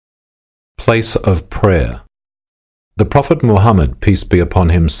Place of prayer. The Prophet Muhammad, peace be upon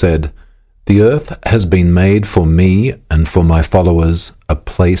him, said, "The earth has been made for me and for my followers a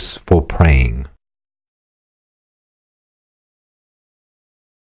place for praying."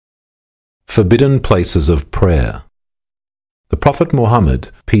 Forbidden places of prayer. The Prophet Muhammad,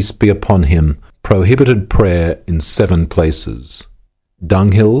 peace be upon him, prohibited prayer in 7 places: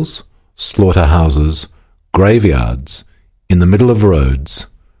 dunghills, slaughterhouses, graveyards, in the middle of roads,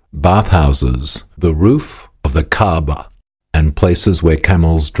 bathhouses, the roof of the Kaaba, and places where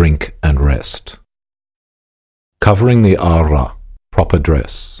camels drink and rest. Covering the awrah, proper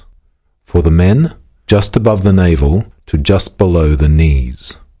dress. For the men, just above the navel to just below the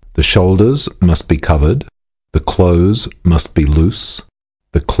knees. The shoulders must be covered, the clothes must be loose,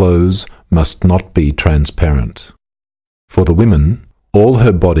 the clothes must not be transparent. For the women, all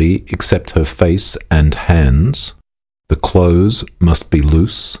her body except her face and hands, the clothes must be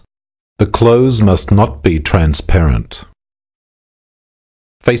loose, the clothes must not be transparent.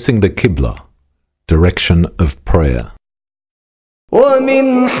 Facing the Qibla, direction of prayer.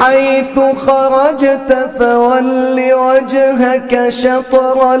 ومن حيث خرجت فول وجهك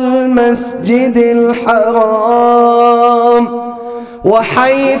شطر المسجد الحرام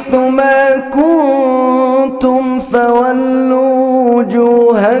وحيث ما كنتم فولوا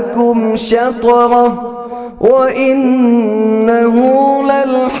وجوهكم شطره وإنه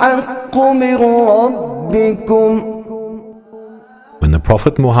للحق من ربكم. When the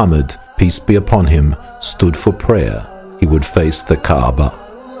Prophet Muhammad, peace be upon him, stood for prayer, he would face the Kaaba.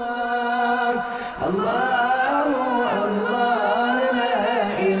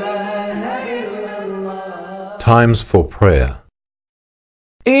 Times for prayer.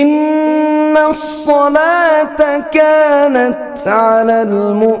 إن الصلاة كانت على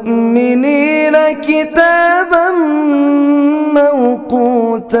المؤمنين كتابا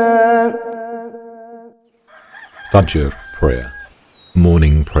موقوتا. Fajr prayer,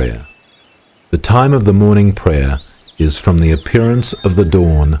 morning prayer. The time of the morning prayer is from the appearance of the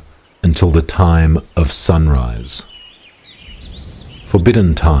dawn until the time of sunrise.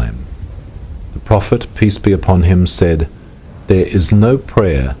 Forbidden time. The Prophet, peace be upon him, said, "There is no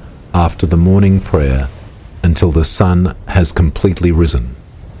prayer after the morning prayer until the sun has completely risen."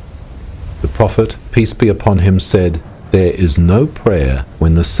 The Prophet, peace be upon him, said, "There is no prayer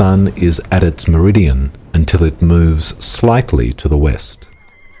when the sun is at its meridian until it moves slightly to the west."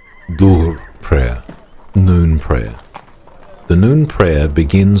 Dhuhr prayer, noon prayer. The noon prayer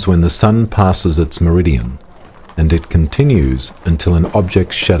begins when the sun passes its meridian, and it continues until an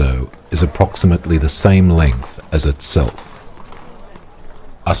object's shadow is approximately the same length as itself.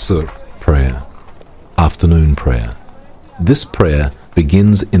 Asr prayer, afternoon prayer. This prayer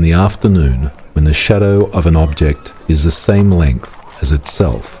begins in the afternoon when the shadow of an object is the same length as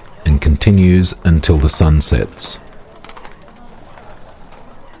itself and continues until the sun sets.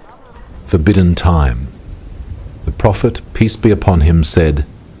 Forbidden time. The Prophet, peace be upon him, said,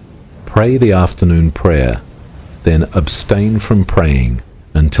 "Pray the afternoon prayer, then abstain from praying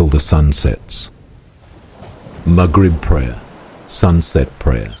until the sun sets." Maghrib prayer, sunset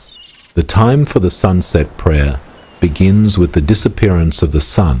prayer. The time for the sunset prayer begins with the disappearance of the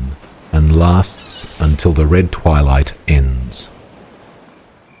sun and lasts until the red twilight ends.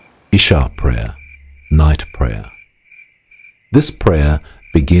 Isha prayer, night prayer. This prayer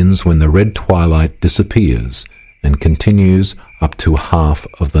begins when the red twilight disappears and continues up to half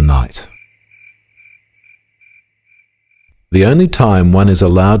of the night. The only time one is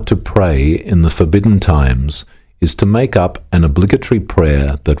allowed to pray in the forbidden times is to make up an obligatory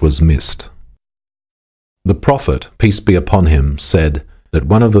prayer that was missed. The Prophet, peace be upon him, said that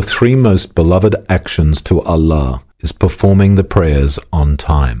one of the 3 most beloved actions to Allah is performing the prayers on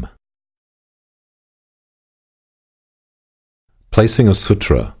time. Placing a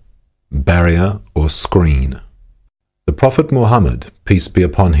sutra, barrier or screen. The Prophet Muhammad, peace be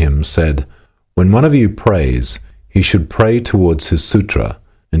upon him, said, "When one of you prays, he should pray towards his sutra,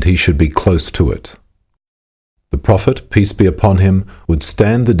 and he should be close to it." The Prophet, peace be upon him, would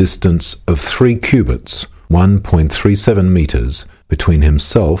stand the distance of 3 cubits, 1.37 meters, between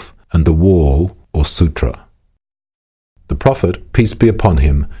himself and the wall or sutra. The Prophet, peace be upon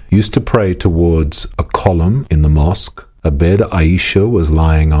him, used to pray towards a column in the mosque, a bed Aisha was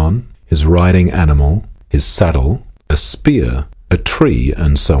lying on, his riding animal, his saddle, a spear, a tree,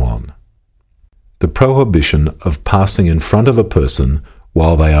 and so on. The prohibition of passing in front of a person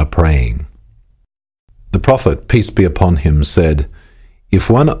while they are praying. The Prophet, peace be upon him, said, "If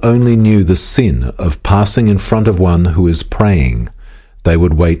one only knew the sin of passing in front of one who is praying, they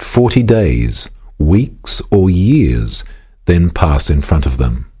would wait 40 days, weeks, or years, then pass in front of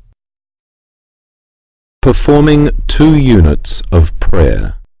them." Performing 2 units of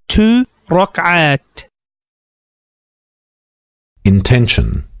prayer. 2 ركعات.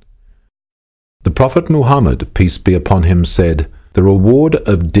 Intention. The Prophet Muhammad, peace be upon him, said, "The reward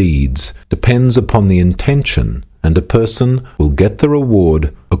of deeds depends upon the intention, and a person will get the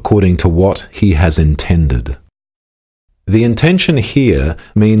reward according to what he has intended." The intention here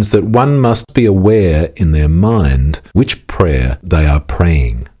means that one must be aware in their mind which prayer they are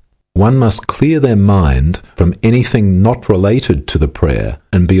praying. One must clear their mind from anything not related to the prayer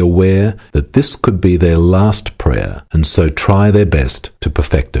and be aware that this could be their last prayer, and so try their best to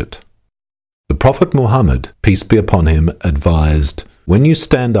perfect it. The Prophet Muhammad, peace be upon him, advised, "When you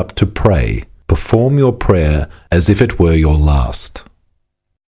stand up to pray, perform your prayer as if it were your last."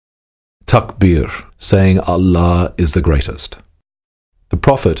 Takbir, saying Allah is the greatest. The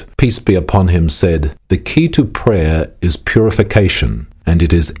Prophet, peace be upon him, said, "The key to prayer is purification, and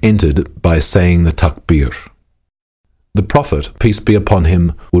it is entered by saying the takbir." The Prophet, peace be upon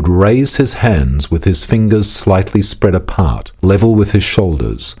him, would raise his hands with his fingers slightly spread apart, level with his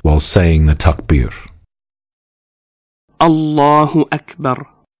shoulders, while saying the takbir. Allahu Akbar.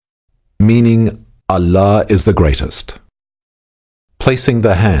 Meaning, Allah is the greatest. Placing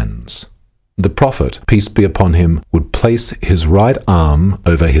the hands. The Prophet, peace be upon him, would place his right arm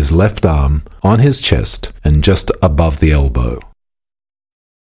over his left arm on his chest and just above the elbow.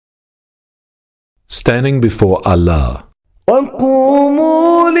 Standing before Allah.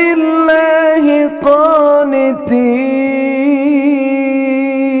 وقوموا لله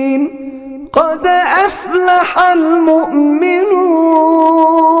قانتين قد أفلح المؤمنون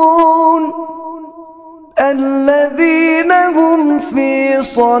الذين هم في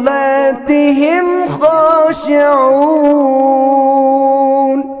صلاتهم خاشعون.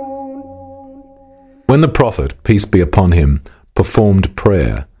 When the Prophet, peace be upon him, performed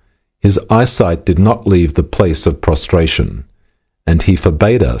prayer, his eyesight did not leave the place of prostration, and he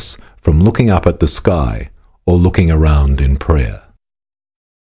forbade us from looking up at the sky or looking around in prayer.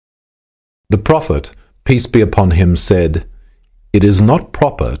 The Prophet, peace be upon him, said, "It is not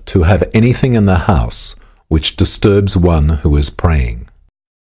proper to have anything in the house which disturbs one who is praying."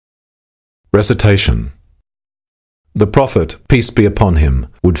 Recitation. The Prophet, peace be upon him,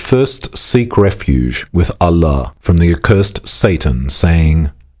 would first seek refuge with Allah from the accursed Satan,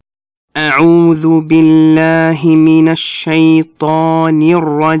 saying, أعوذ بالله من الشيطان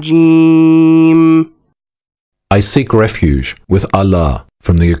الرجيم. I seek refuge with Allah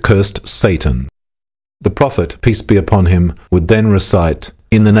from the accursed Satan. The Prophet, peace be upon him, would then recite,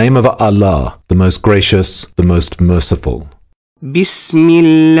 "In the name of Allah, the most gracious, the most merciful." بسم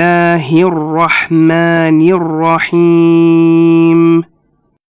الله الرحمن الرحيم.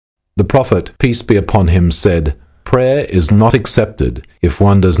 The Prophet, peace be upon him, said, "Prayer is not accepted if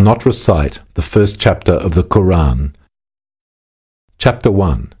one does not recite the first chapter of the Quran." Chapter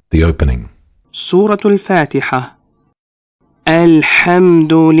 1, the opening. سورة الفاتحة.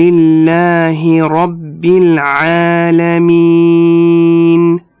 الحمد لله رب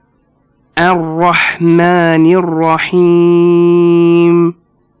العالمين الرحمن الرحيم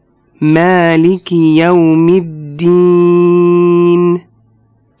مالك يوم الدين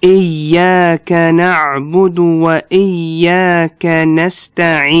إياك نعبد وإياك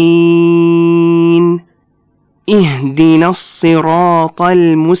نستعين اهدنا الصراط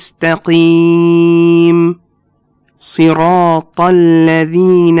المستقيم صراط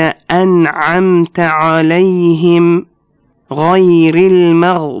الذين أنعمت عليهم غير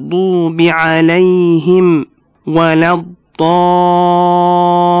المغضوب عليهم ولا الضالين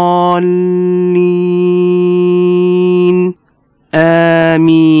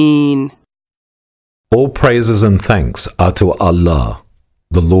آمين. All praises and thanks are to Allah,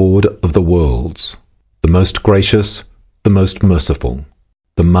 the Lord of the worlds, the most gracious, the most merciful,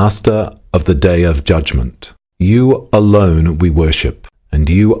 the Master of the Day of Judgment. You alone we worship, and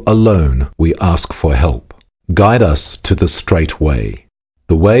you alone we ask for help. Guide us to the straight way,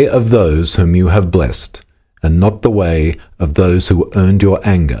 the way of those whom you have blessed, and not the way of those who earned your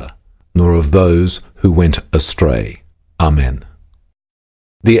anger, nor of those who went astray. Amen.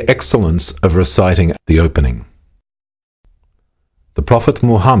 The excellence of reciting the opening. The Prophet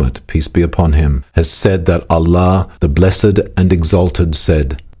Muhammad, peace be upon him, has said that Allah, the Blessed and Exalted,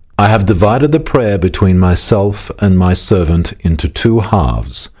 said, "I have divided the prayer between myself and my servant into 2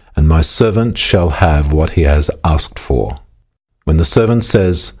 halves, and my servant shall have what he has asked for." When the servant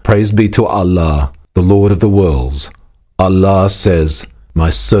says, "Praise be to Allah, the Lord of the worlds," Allah says, "My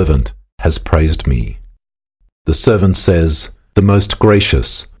servant has praised me." The servant says, "The most gracious,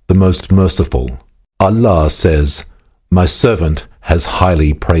 the most merciful." Allah says, "My servant has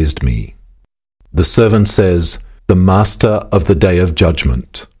highly praised me." The servant says, the Master of the Day of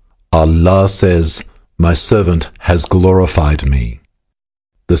Judgment. Allah says, my servant has glorified me.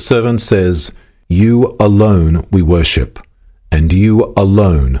 The servant says, you alone we worship, and you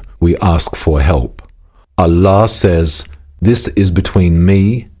alone we ask for help. Allah says, this is between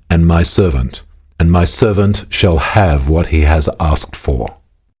me and my servant shall have what he has asked for.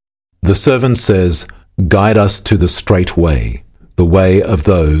 The servant says, guide us to the straight way, the way of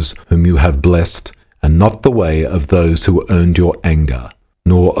those whom you have blessed, and not the way of those who earned your anger,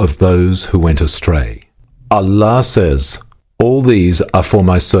 nor of those who went astray. Allah says, all these are for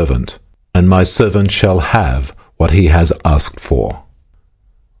my servant, and my servant shall have what he has asked for.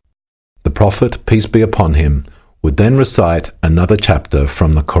 The Prophet, peace be upon him, would then recite another chapter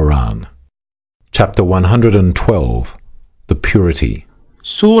from the Quran. Chapter 112, the Purity.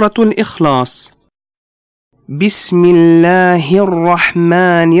 Surah Al-Ikhlas. Bismillahir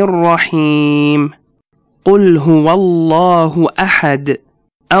Rahmanir Rahim. قل هو الله أحد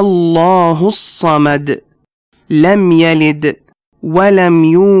الله الصمد لم يلد ولم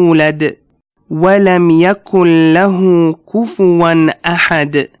يولد ولم يكن له كفوا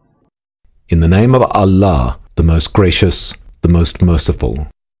أحد. In the name of Allah, the most gracious, the most merciful.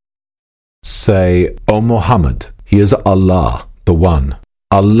 Say, O Muhammad, He is Allah, the One,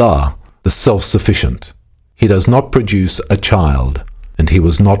 Allah, the Self-Sufficient. He does not produce a child, and He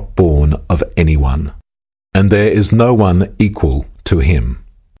was not born of anyone. And there is no one equal to Him.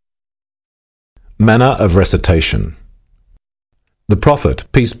 Manner of recitation. The Prophet,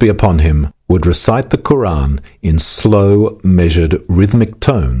 peace be upon him, would recite the Quran in slow, measured, rhythmic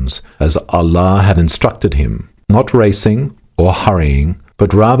tones as Allah had instructed him, not racing or hurrying,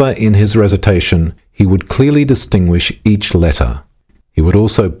 but rather in his recitation he would clearly distinguish each letter. He would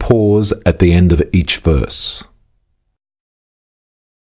also pause at the end of each verse.